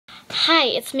Hi,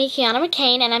 it's me, Keyana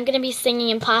McCain, and I'm going to be singing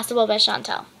Impossible by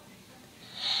Chantal.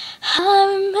 I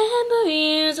remember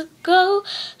years ago,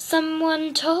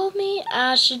 someone told me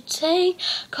I should take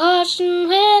caution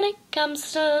when it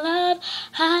comes to love.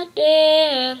 I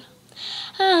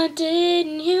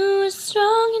did, you were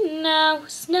strong and I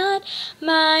was not.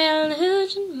 My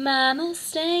illusion, my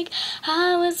mistake.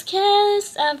 I was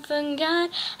careless, I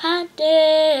forgot. I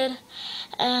did.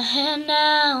 And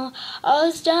now, all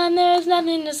is done, there is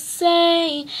nothing to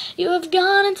say. You have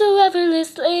gone into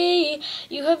effortlessly.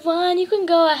 You have won, you can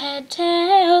go ahead,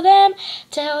 tell them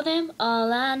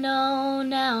all I know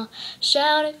now.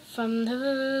 Shout it from the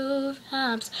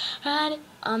rooftops, write it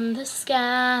on the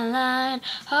skyline.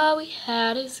 All we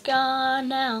had is gone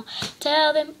now.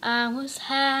 Tell them I was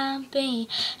happy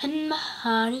and my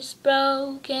heart is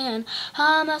broken.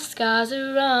 All my scars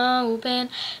are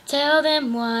open. Tell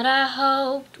them what I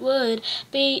hoped would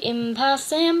be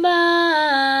impossible.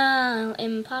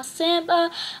 Impossible,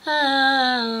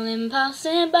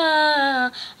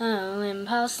 impossible,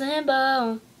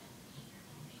 impossible.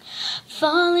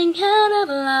 Falling out of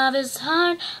love is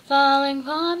hard, falling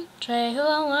for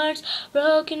betrayal words,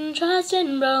 broken trust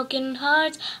and broken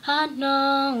hearts. I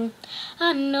know,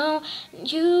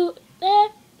 you there.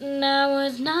 And I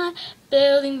was not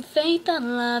building faith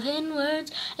on love in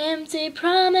words, empty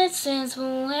promises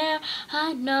where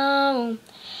I know.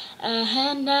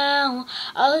 And now,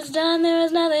 all is done, there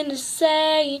is nothing to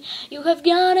say. You have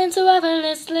gone into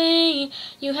effortlessly.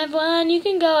 You have won, you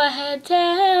can go ahead,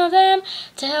 tell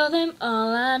them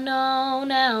all I know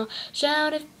now.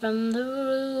 Shout it from the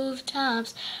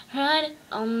rooftops, write it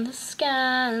on the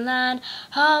skyline.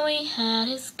 All we had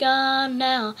is gone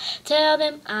now. Tell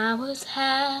them I was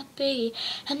happy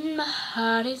and my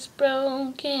heart is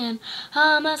broken.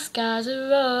 All my scars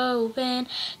are open.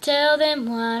 Tell them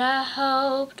what I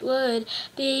hoped would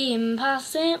be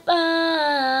impossible,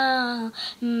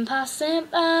 impossible,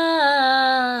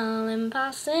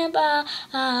 impossible,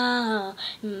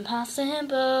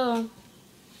 impossible,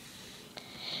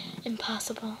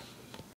 impossible.